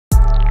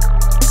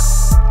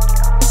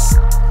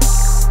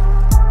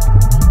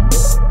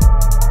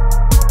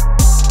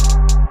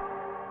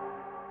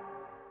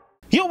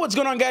what's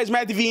going on, guys?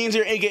 Matthew Haynes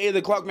here, aka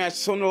the Clockmaster.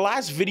 So in the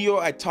last video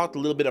I talked a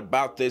little bit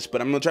about this,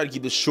 but I'm gonna try to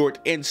keep this short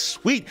and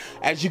sweet,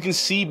 as you can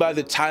see by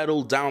the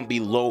title down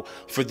below.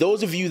 For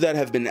those of you that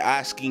have been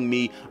asking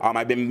me,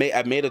 I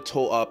made a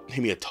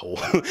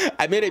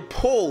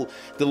poll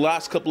the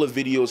last couple of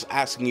videos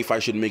asking if I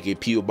should make a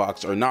PO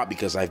box or not,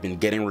 because I've been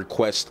getting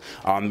requests,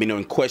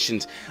 and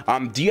questions.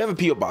 Do you have a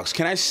PO box?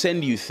 Can I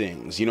send you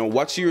things? You know,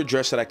 what's your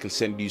address that I can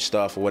send you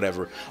stuff or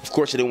whatever? Of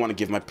course, I didn't want to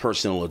give my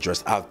personal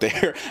address out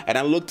there, and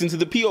I looked into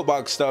the PO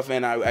box stuff,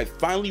 and I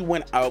finally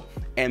went out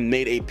and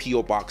made a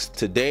PO box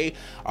today,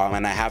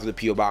 and I have the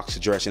PO box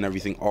address and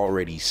everything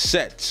already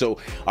set. So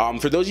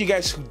for those of you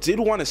guys who did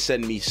want to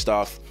send me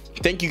stuff,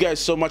 thank you guys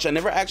so much. I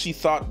never actually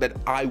thought that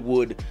I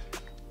would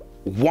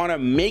want to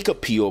make a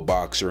PO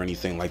box or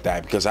anything like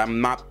that, because I'm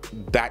not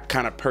that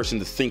kind of person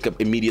to think of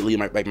immediately.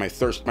 My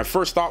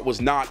first thought was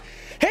not,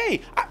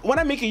 hey, when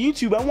I make a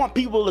YouTube, I want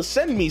people to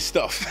send me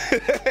stuff.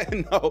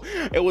 No,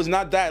 it was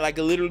not that. Like,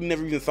 I literally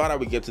never even thought I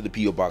would get to the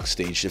PO box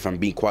stage, if I'm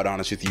being quite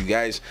honest with you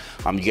guys.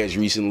 You guys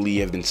recently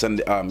have been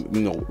sending,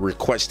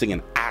 requesting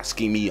and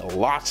asking me,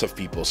 lots of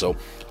people. So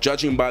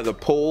judging by the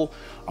poll,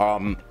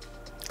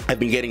 I've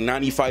been getting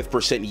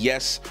 95%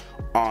 yes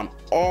on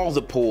all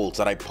the polls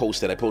that I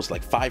posted. I posted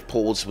like 5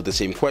 polls with the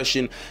same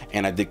question,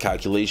 and I did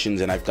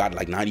calculations, and I've got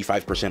like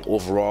 95%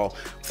 overall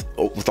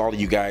with all of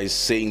you guys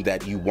saying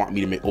that you want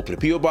me to open a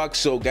PO box.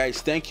 So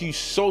guys, thank you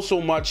so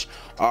much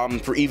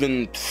for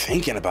even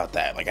thinking about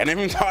that. Like, I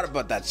never even thought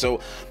about that. So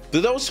for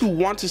those who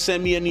want to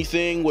send me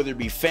anything, whether it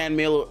be fan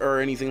mail or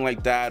anything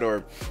like that,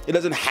 or it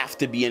doesn't have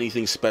to be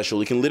anything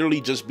special, it can literally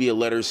just be a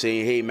letter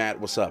saying, hey Matt,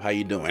 what's up, how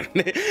you doing?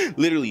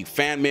 Literally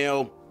fan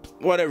mail,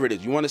 whatever it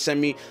is you want to send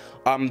me.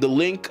 The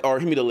link, or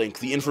give me the link,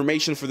 the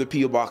information for the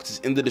PO box is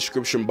in the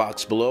description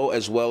box below,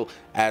 as well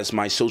as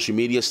my social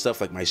media stuff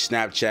like my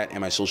Snapchat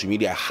and my social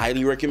media. I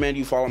highly recommend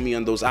you follow me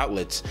on those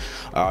outlets,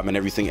 and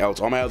everything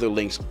else. All my other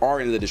links are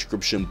in the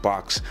description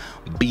box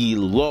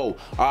below.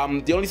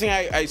 The only thing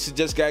I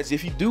suggest, guys,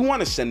 if you do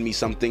want to send me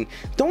something,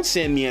 don't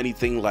send me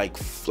anything like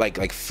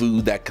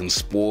food that can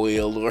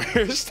spoil or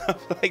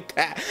stuff like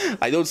that.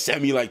 Like, don't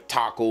send me like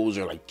tacos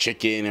or like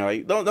chicken, or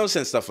like don't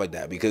send stuff like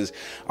that, because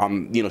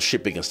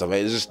shipping and stuff,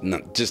 it's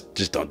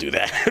just don't do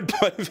that.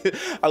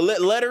 But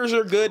letters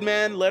are good,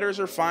 man. Letters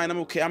are fine. I'm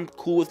okay. I'm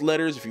cool with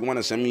letters. If you want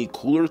to send me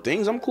cooler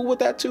things, I'm cool with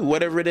that too.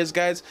 Whatever it is,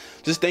 guys,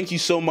 just thank you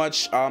so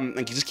much.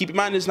 And just keep in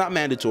mind, it's not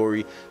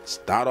mandatory. It's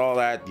not all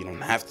that. You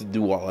don't have to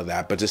do all of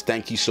that, but just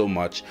thank you so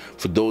much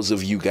for those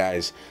of you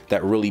guys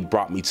that really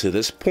brought me to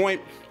this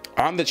point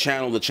on the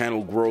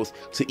channel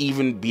growth, to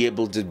even be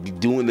able to be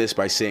doing this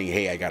by saying,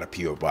 hey, I got a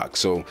PO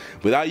box. So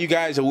without you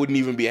guys, I wouldn't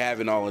even be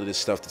having all of this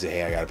stuff to say,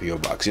 hey, I got a PO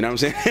box. You know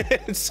what I'm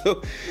saying?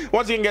 So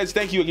once again, guys,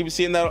 thank you. I keep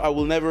saying that. I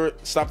will never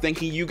stop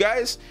thanking you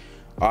guys.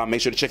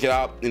 Make sure to check it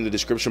out in the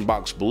description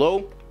box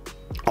below.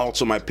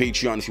 Also, my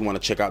Patreon, if you want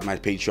to check out my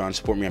Patreon,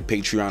 support me on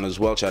Patreon as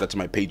well. Shout out to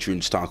my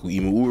patrons, Taku,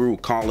 Imu,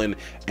 Colin,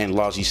 and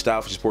Lazy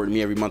Style, for supporting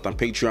me every month on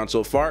Patreon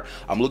so far.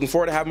 I'm looking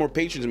forward to have more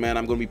patrons, man.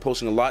 I'm going to be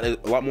posting a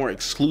lot more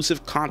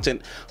exclusive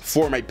content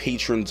for my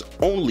patrons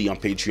only on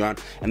Patreon,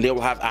 and they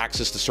will have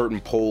access to certain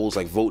polls,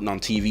 like voting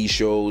on TV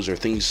shows or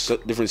things,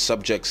 different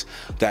subjects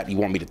that you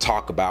want me to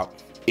talk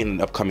about in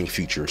an upcoming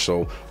future.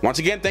 So once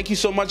again, thank you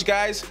so much,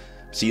 guys.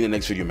 See you in the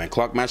next video, man.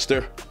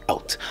 Clockmaster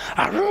out.